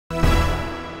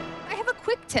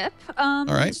quick tip. All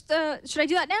right. Should I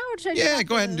do that now, or should I? Yeah,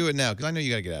 go ahead and do it now, because I know you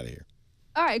got to get out of here.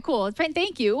 All right, cool.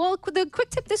 Thank you. Well, the quick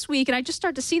tip this week, and I just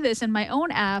started to see this in my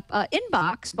own app,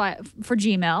 Inbox for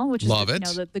Gmail, which is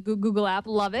the Google app.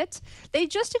 Love it. They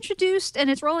just introduced, and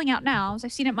it's rolling out now, as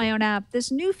I've seen it in my own app,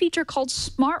 this new feature called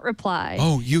Smart Reply.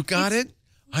 Oh, you got it?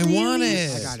 I want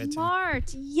it. I got it too.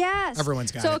 Smart, yes.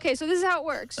 Everyone's got it. Okay, so this is how it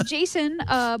works. Jason, before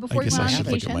I guess he went I on should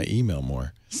vacation, look at my email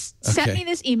more. Sent me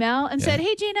this email and said,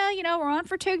 "Hey Gina, we're on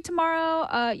for TWiT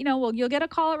tomorrow. You'll get a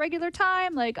call at regular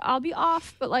time. Like, I'll be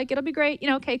off, but like it'll be great.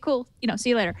 Okay, cool. See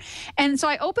you later." And so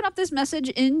I open up this message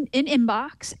in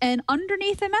Inbox, and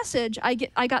underneath the message,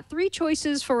 I got 3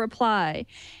 choices for reply,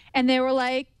 and they were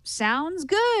like, "Sounds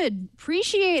good,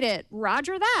 appreciate it,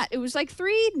 Roger that." It was like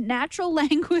 3 natural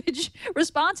language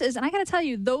responses, and I got to tell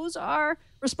you, those are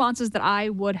responses that I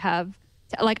would have.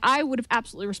 I would have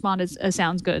absolutely responded as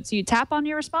 "sounds good." So you tap on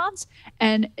your response,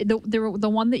 and the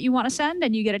one that you want to send,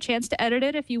 and you get a chance to edit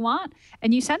it if you want,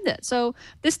 and you send it. So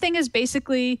this thing is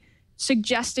basically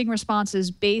suggesting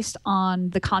responses based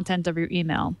on the content of your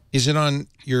email. Is it on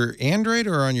your Android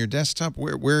or on your desktop?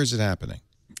 Where is it happening?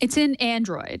 It's in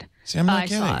Android. See, I'm not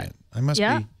getting it. I must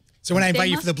be. So when I invite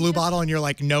you for the blue bottle and you're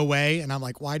like, "No way," and I'm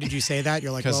like, "Why did you say that?"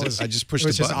 You're like, "Well, I just pushed it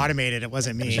was a just button. automated. It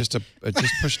wasn't me." I just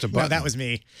pushed a button. No, that was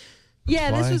me.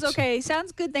 Yeah, this was okay.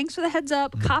 Sounds good. Thanks for the heads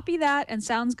up. Copy that, and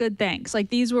sounds good. Thanks.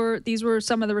 Like these were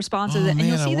some of the responses, and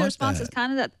you'll see the responses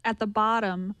kind of at the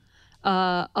bottom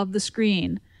of the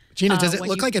screen. Gina, does it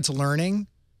look like it's learning,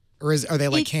 or are they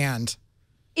like canned?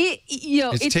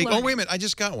 It's learning. Oh, wait a minute! I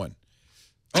just got one.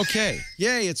 Okay,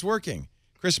 yay! It's working.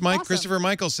 Christopher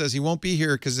Michael says he won't be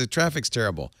here because the traffic's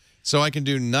terrible. So I can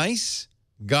do nice,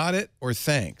 got it, or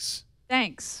thanks.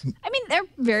 Thanks. I mean, they're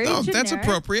very generic. That's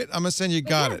appropriate. I'm gonna send you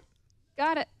got it.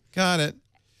 Got it. Got it.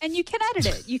 And you can edit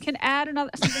it. You can add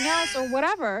something else or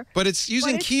whatever. But it's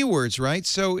using keywords, right?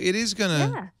 So it is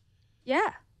gonna. Yeah.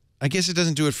 I guess it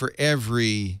doesn't do it for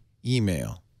every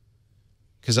email,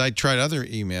 because I tried other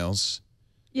emails.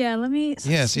 Yeah. Let me.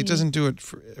 Yes, it doesn't do it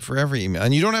for every email,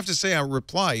 and you don't have to say I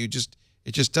reply. It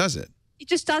just does it. It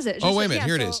just does it. Oh, wait a minute.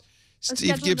 Here it is.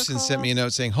 Steve Gibson sent me a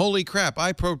note saying, "Holy crap!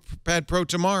 iPad Pro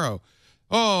tomorrow."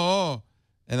 Oh.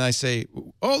 And I say,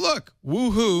 "Oh, look,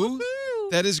 woohoo.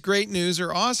 That is great news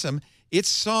or awesome." It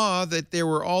saw that there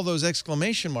were all those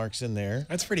exclamation marks in there.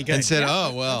 That's pretty good. And said,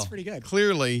 "Oh, well, that's pretty good.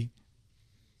 Clearly."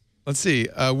 Let's see.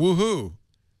 Woohoo.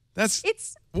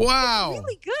 It's wow. It's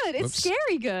really good. It's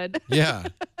scary good. Yeah.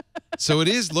 So it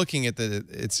is looking at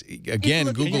it's again,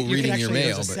 Google reading your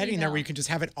mail. There's a setting there where you can just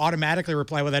have it automatically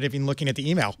reply without even looking at the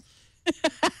email.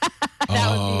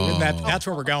 That's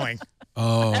where we're going.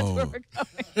 Oh, that's where we're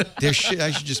going.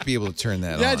 I should just be able to turn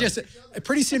that on. Yeah, just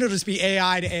pretty soon it'll just be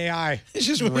AI to AI. It's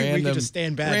just we can random, just stay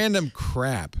in bed. Random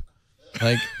crap.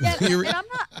 Like, and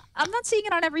I'm not seeing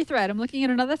it on every thread. I'm looking at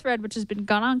another thread which has been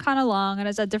gone on kind of long and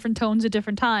is at different tones at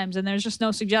different times, and there's just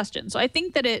no suggestions. So I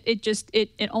think that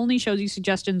it only shows you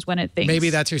suggestions when it thinks. Maybe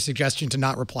that's your suggestion to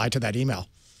not reply to that email.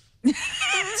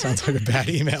 Sounds like a bad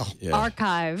email. Yeah.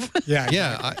 Archive. Yeah.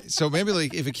 Yeah. So maybe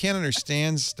like if it can't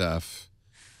understand stuff,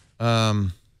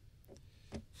 it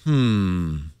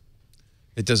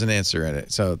doesn't answer in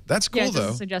it. So that's cool, it doesn't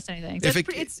though. Suggest anything. So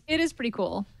it is pretty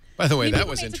cool. By the way, that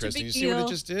was interesting. You see what it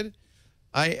just did?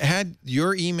 I had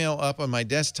your email up on my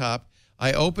desktop.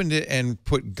 I opened it and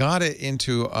got it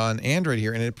on Android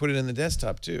here, and it put it in the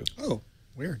desktop too. Oh,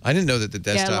 weird. I didn't know that the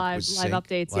desktop live would sync.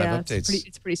 updates. Live yeah, updates.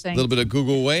 It's pretty synced. A little bit of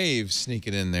Google Wave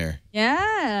sneaking in there.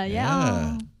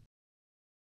 Yeah.